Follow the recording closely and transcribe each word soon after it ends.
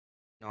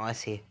Oh, I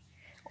see.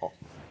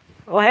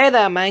 Oh, hey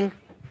there,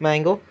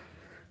 Mangle.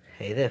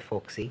 Hey there,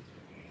 Foxy.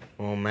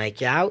 Wanna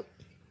make out?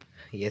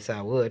 Yes,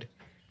 I would.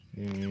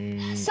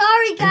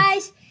 Sorry,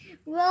 guys.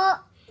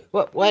 Well,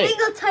 What? we Wait.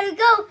 got time to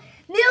go.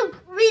 We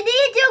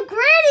need to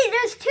Granny.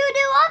 There's 2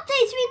 new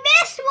updates. We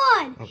missed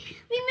one. Okay.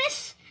 We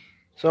missed.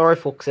 Sorry,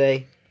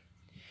 Foxy.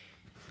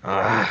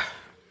 Gotta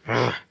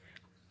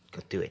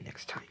do it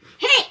next time.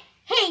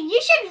 Hey,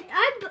 you should.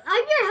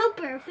 I'm your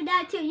helper for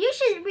that too. You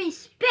should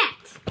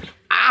respect.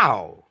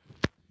 Ow!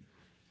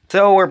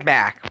 So we're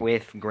back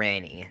with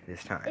Granny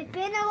this time. It's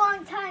been a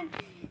long time.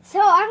 So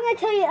I'm gonna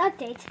tell you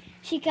updates.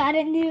 She got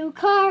a new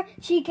car.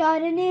 She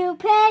got a new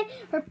pet.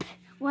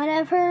 One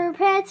of her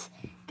pets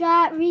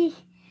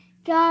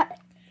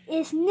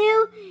is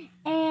new,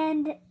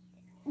 and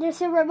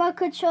there's a remote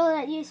control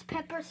that uses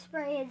pepper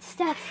spray and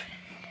stuff.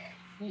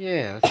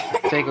 Yeah,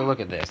 let's take a look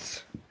at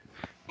this.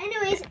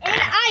 Anyways, and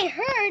I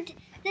heard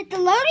that the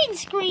loading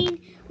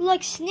screen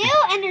looks new,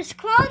 and there's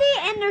quality,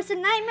 and there's a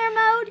nightmare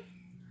mode.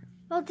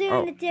 We'll do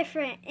in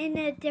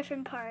a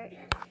different part.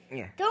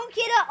 Yeah. Don't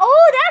get up.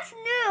 Oh, that's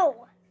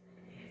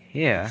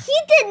new. Yeah. He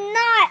did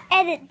not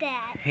edit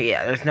that.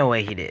 Yeah, there's no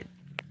way he did.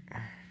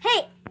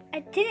 Hey, I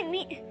didn't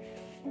mean.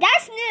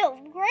 That's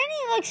new.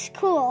 Granny looks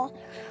cool.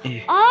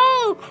 Yeah.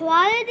 Oh,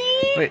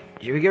 quality. Wait,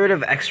 should we get rid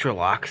of extra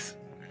locks?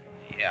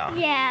 Yeah.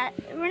 Yeah,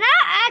 we're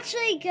not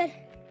actually good.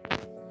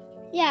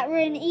 Yeah, we're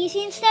in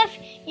easy and stuff.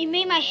 You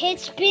made my head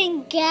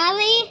spin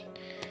galley.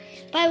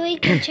 By the way, you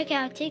can check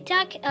out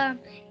TikTok,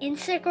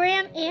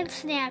 Instagram, and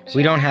Snapchat.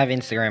 We don't have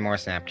Instagram or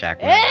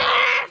Snapchat.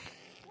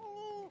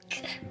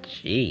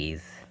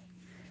 Jeez.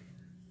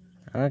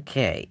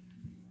 Okay.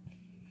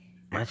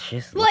 Let's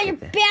just look What, you're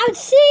at this.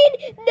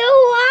 bouncing? No,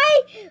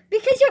 why?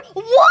 Because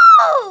you're...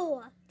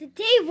 Whoa! The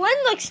day one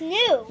looks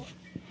new.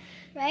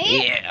 Right?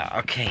 Yeah,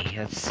 okay,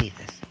 let's see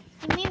this.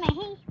 You made my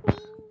head spin.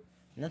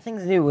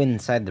 Nothing's new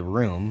inside the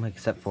room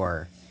except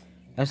for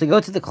as we go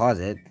to the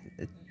closet,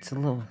 looks a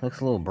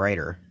little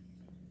brighter.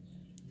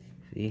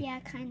 See? Yeah,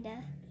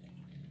 kinda.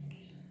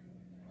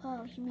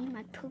 Oh, you made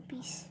my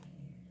poopies.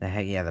 The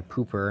heck, yeah, the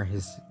pooper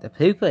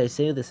is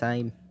still the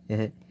same.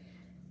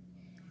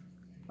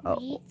 Oh.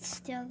 Meat's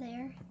still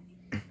there.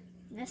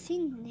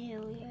 Nothing new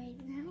right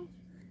now.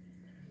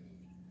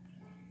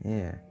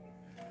 Yeah.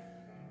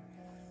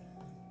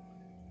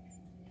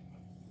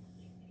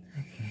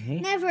 Okay.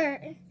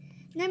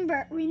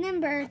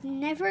 Remember,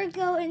 never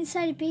go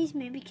inside a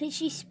basement because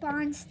she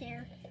spawns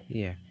there.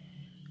 Yeah.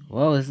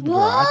 Well, this is the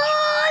garage.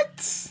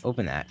 What?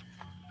 Open that.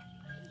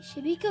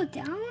 Should we go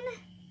down?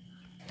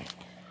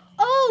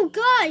 Oh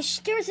gosh,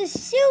 there's a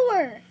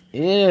sewer.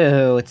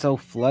 Ew, it's so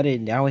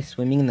flooded. Now we're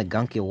swimming in the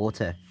gunky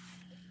water.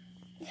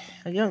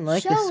 I don't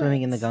like the Show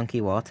swimming in the it.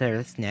 gunky water.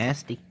 It's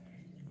nasty.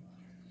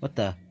 What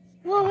the?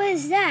 What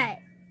is that?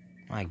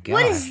 My God.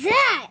 What is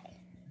that?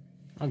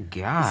 Oh Is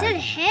God. that a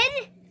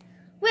head?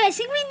 Wait, I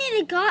think we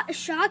need a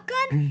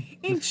shotgun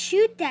and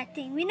shoot that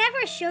thing. We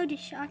never showed a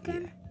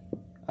shotgun.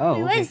 Oh.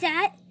 Wait, what Okay. is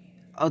that?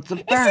 Oh, it's a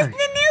It's just bird. the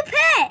new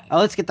pet. Oh,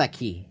 let's get that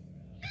key.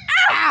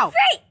 Ow!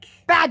 Freak!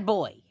 Bad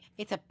boy.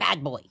 It's a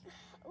bad boy.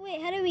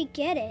 Wait, how do we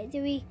get it?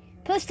 Do we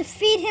supposed to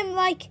feed him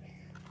like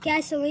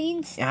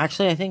gasoline?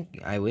 Actually,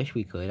 I wish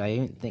we could. I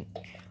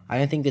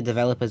don't think the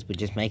developers would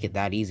just make it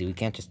that easy. We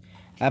can't just.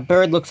 That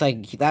bird looks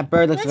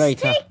very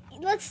tough.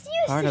 Let's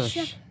use Part the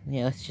of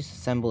yeah, let's just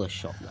assemble a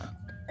shotgun.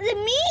 the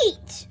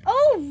meat.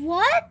 Oh,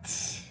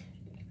 what?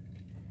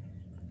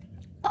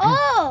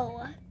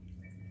 Oh.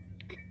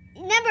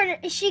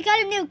 Remember, she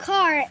got a new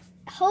car.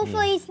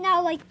 Hopefully, it's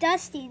not like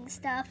dusty and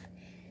stuff.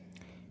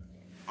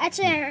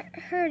 Actually, I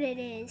heard it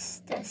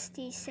is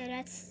dusty, so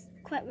that's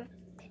quite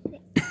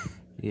repetitive.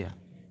 Yeah.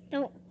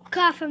 Don't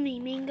cough on me,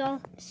 Mingo.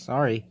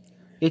 Sorry.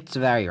 It's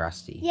very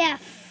rusty. Yeah.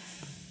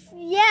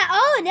 Yeah.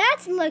 Oh,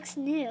 that looks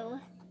new.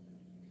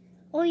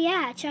 Oh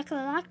yeah,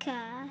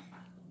 Chocolaka.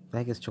 The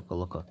heck is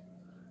Chocoloco?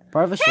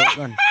 Part of a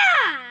shotgun.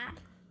 Ah!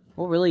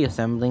 We're really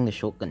assembling the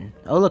shotgun.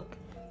 Oh look,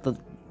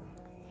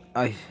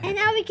 And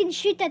now we can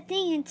shoot that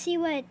thing and see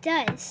what it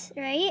does,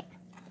 right?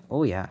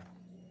 Oh yeah.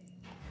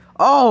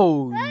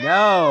 Oh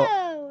no!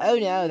 Oh. Oh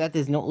no, that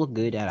does not look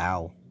good at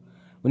all.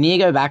 We need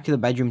to go back to the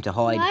bedroom to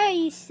hide. Why are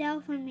you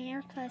South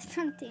America or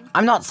something?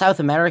 I'm not South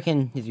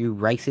American, you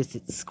racist.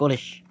 It's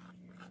Scottish.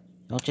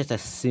 Don't just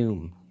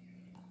assume.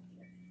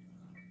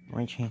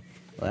 Wrench hand.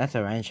 Well, that's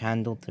a wrench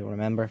handle to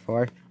remember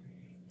for.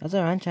 That's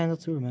a wrench handle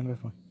to remember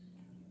for.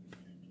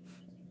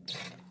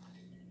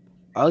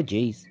 Oh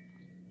jeez.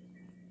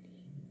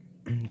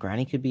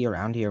 Granny could be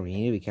around here. We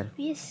need to be careful.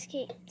 We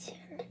escaped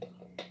her.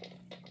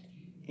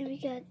 And we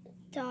got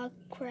dog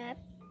crap.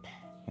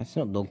 That's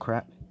not dog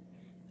crap.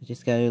 We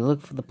just gotta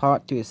look for the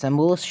part to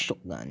assemble a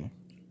shotgun.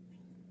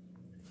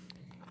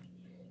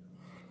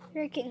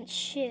 Freaking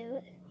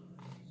shoot.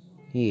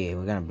 Yeah,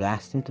 we're gonna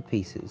blast him to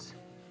pieces.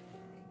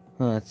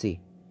 Oh, let's see.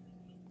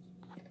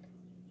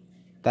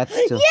 That's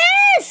still.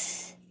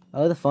 Yes!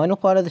 Oh, the final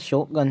part of the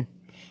shotgun.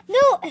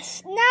 No, now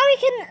we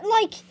can,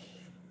 like...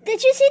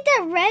 Did you see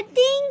that red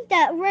thing?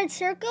 That red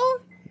circle?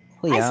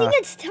 Oh, yeah. I think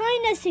it's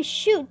telling us to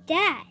shoot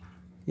that.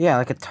 Yeah,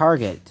 like a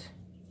target.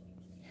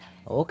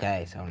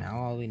 Okay, so now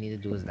all we need to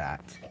do is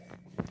that.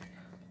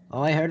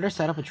 Oh, I heard her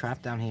set up a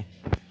trap down here.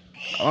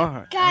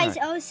 Oh, Guys,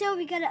 also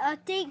we gotta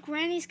update.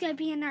 Granny's gonna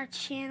be in our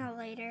channel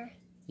later.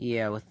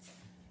 Yeah,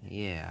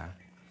 yeah.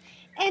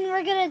 And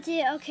we're gonna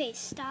do. Okay,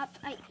 stop.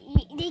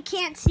 They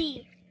can't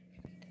see.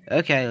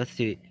 Okay, let's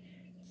do it.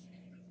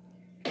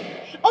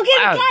 Okay,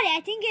 Wow. we got it.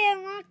 I think I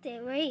unlocked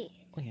it. Wait.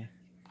 Oh yeah.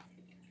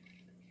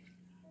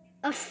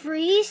 A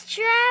freeze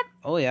trap?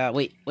 Oh yeah.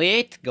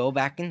 Wait. Go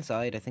back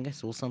inside. I think I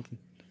saw something.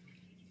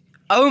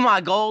 Oh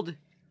my god.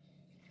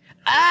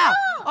 Ah!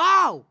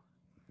 Oh!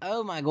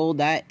 Oh my god,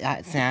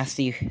 that's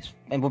nasty.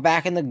 And we're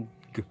back in the.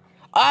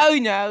 Oh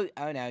no!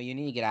 Oh no! You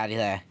need to get out of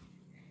there.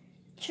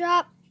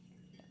 Drop.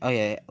 Oh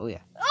yeah! Oh yeah!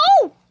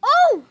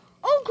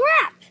 Oh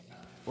crap!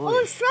 Wait. Oh,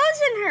 it's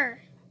frozen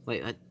her.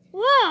 Wait. What?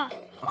 Whoa!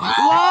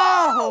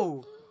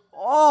 Whoa!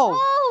 Oh!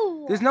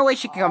 Oh! There's no way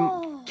she can come.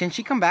 Oh. Can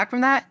she come back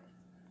from that?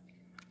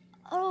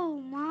 Oh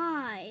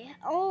my!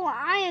 Oh,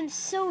 I am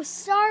so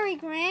sorry,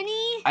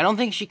 Granny. I don't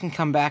think she can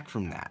come back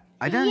from that.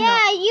 I don't know.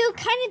 Yeah, you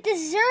kind of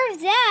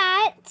deserve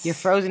that. You're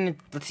frozen.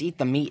 Let's eat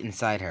the meat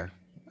inside her.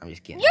 I'm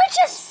just kidding. You're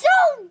just so.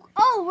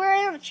 Oh, we're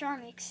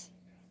animatronics.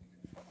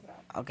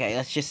 Okay,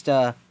 let's just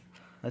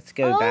let's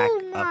go back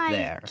up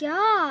there. Oh my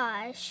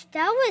gosh,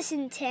 that was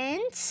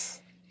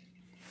intense.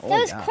 Oh, That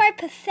was yeah. quite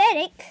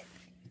pathetic.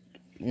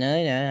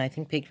 No, I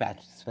think Pig Patch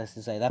is supposed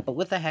to say that, but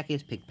what the heck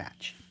is Pig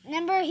Patch?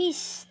 Remember, he's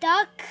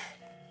stuck.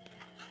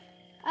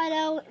 I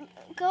know.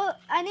 Go.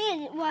 I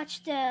need to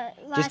watch the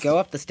last. Just go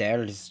up the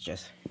stairs.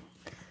 Just.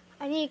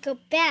 I need to go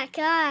back.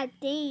 God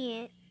dang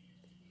it.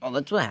 Oh,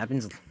 that's what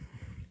happens.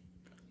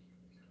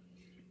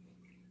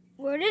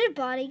 Where did the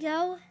body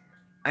go?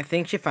 I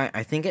think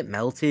I think it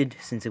melted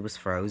since it was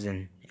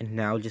frozen, and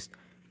now just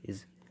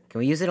is. Can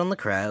we use it on the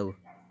crow?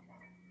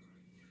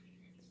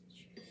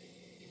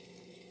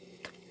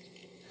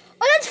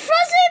 Oh, that's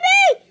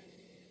frozen me!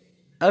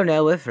 Oh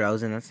no, we're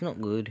frozen. That's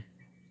not good.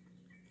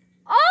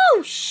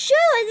 Oh shoot!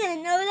 I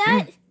didn't know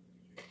that.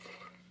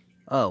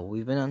 Oh,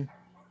 we've been on.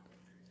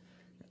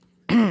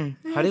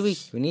 How do we?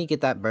 We need to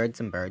get that bird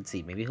some bird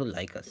seed. Maybe he'll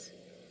like us.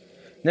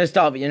 No,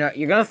 stop! You're not.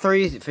 You're gonna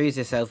freeze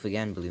yourself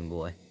again, Balloon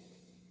Boy.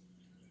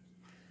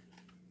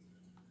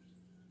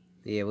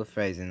 Yeah, we're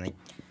frozen. Like,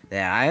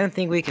 yeah, I don't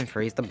think we can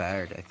freeze the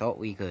bird. I thought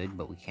we could,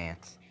 but we can't.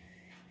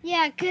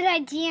 Yeah, good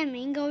idea,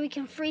 Mingo. We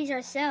can freeze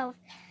ourselves.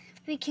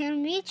 We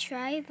can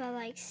retry, but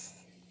like.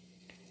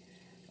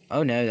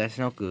 Oh no, that's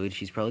not good.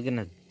 She's probably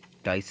gonna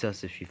dice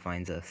us if she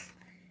finds us.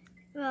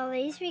 Well, at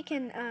least we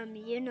can,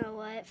 you know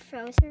what,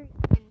 froze her.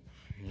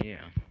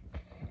 Yeah.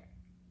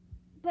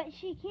 But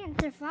she can't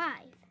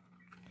survive.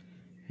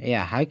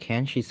 Yeah, how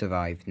can she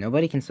survive?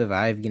 Nobody can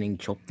survive getting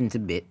chopped into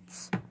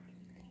bits.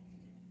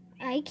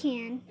 I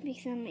can,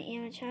 because I'm an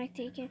animatronic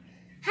taken.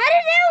 How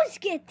did those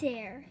get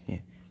there?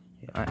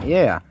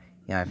 Yeah,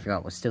 I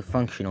forgot. We're still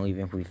functional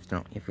even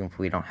if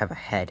we don't have a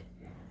head.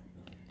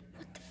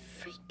 What the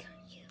freak are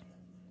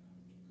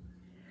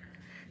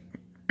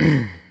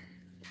you?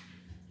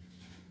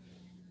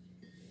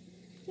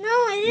 No,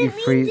 I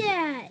didn't mean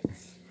that.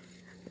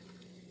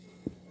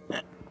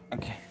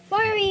 Okay.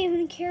 Why are we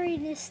even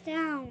carrying this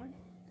down?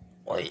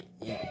 Wait.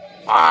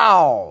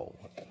 Ow!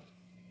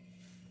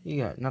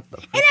 You got not the.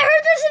 And I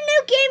heard there's a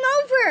new game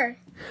over.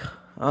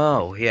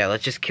 Oh yeah,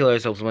 let's just kill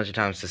ourselves a bunch of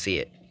times to see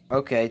it.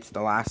 Okay, it's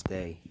the last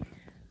day.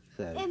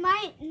 So. It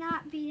might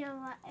not be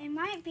it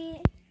might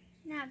be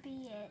not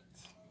be it.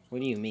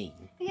 What do you mean?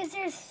 Because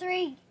there's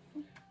 3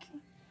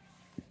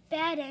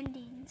 bad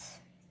endings.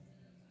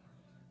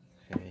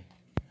 Okay.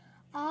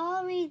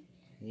 All we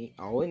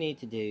All we need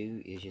to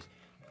do is just.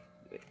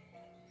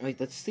 Wait,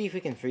 let's see if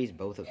we can freeze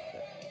both of them.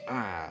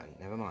 Ah,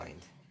 never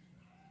mind.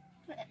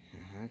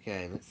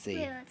 Okay, let's see.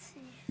 wait, let's see.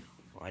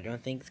 Well, I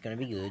don't think it's gonna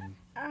be good.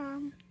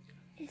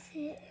 Is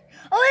it?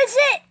 Oh, is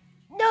it?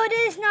 No, it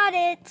is not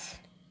it.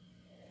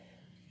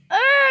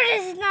 Oh,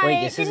 this is not Wait,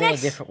 it. this isn't a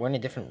different. We're in a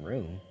different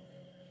room.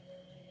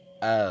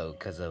 Oh,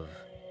 because of.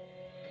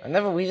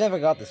 We've never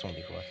got this one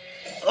before.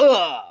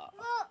 Ugh!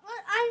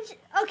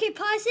 Well, okay,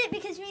 pause it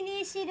because we need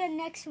to see the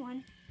next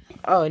one.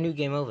 Oh, a new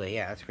game over.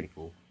 Yeah, that's pretty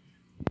cool.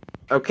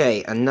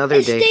 Okay, another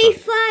It's day.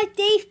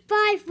 day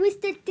 5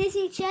 with the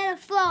Disney Channel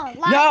flow.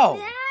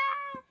 No!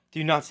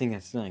 Do not sing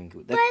that song.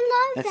 But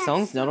I love That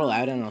song's not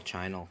allowed on our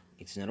channel.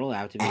 It's not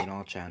allowed to be on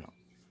our channel.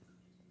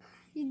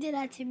 You did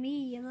that to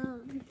me, you know.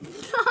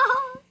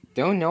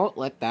 Don't not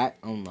let that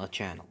on the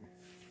channel.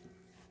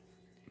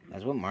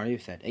 That's what Mario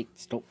said. Hey,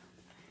 stop.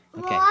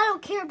 Okay. Well, I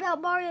don't care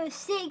about Mario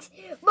 6.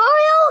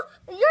 Mario,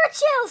 your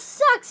channel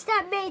sucks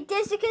that made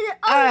this because it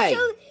only Hey.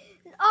 shows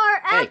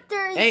our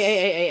actors.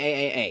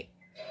 Hey.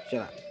 Shut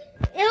up.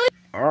 It was-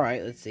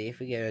 Alright, let's see if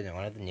we get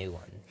one of the new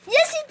ones.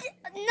 Yes, he did.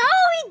 No,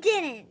 he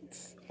didn't.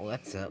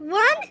 What's up?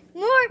 One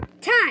more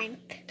time.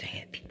 Dang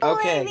it. Oh,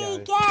 Okay, let me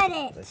guys. get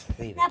it. Let's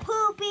leave The it.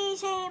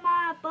 poopies in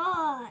my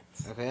butt.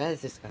 Okay,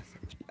 that's disgusting.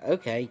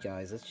 Okay,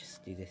 guys, let's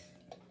just do this.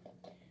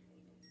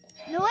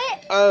 You know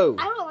what? Oh!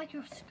 I don't like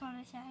your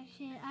Scottish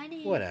accent. I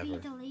need Whatever. to be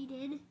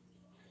deleted.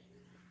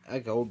 I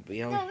go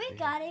beyond. No, we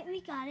got it.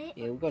 We got it.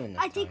 Yeah, we got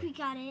enough I think time. we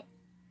got it.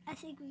 I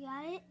think we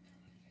got it.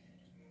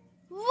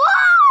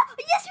 Whoa!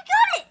 Yes, we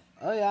got it!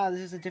 Oh yeah,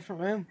 this is a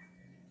different room.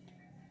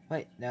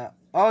 Wait, no.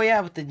 Oh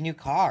yeah, with the new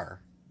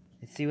car.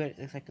 Let's see what it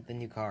looks like with the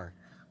new car.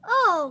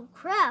 Oh,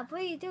 crap.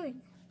 What are you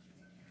doing?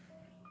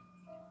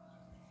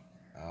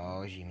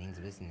 Oh, she means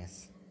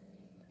business.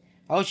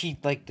 Oh, she,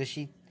 like, does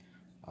she...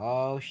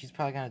 Oh, she's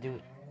probably gonna do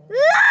it.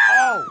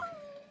 Oh!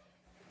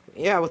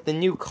 Yeah, with the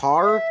new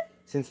car,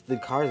 since the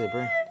cars are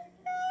burnt.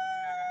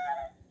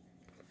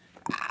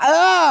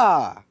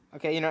 Ah!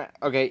 Okay, you know,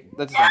 okay,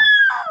 that's done.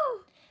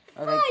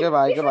 No! Okay,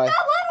 goodbye, goodbye.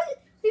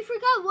 We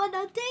forgot one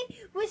other thing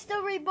was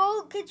the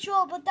remote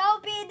control, but that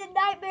would be in the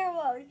nightmare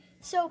mode.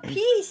 So,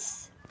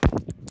 peace.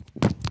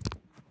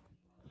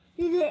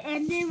 Did it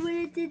end it when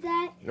it did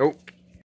that? Nope.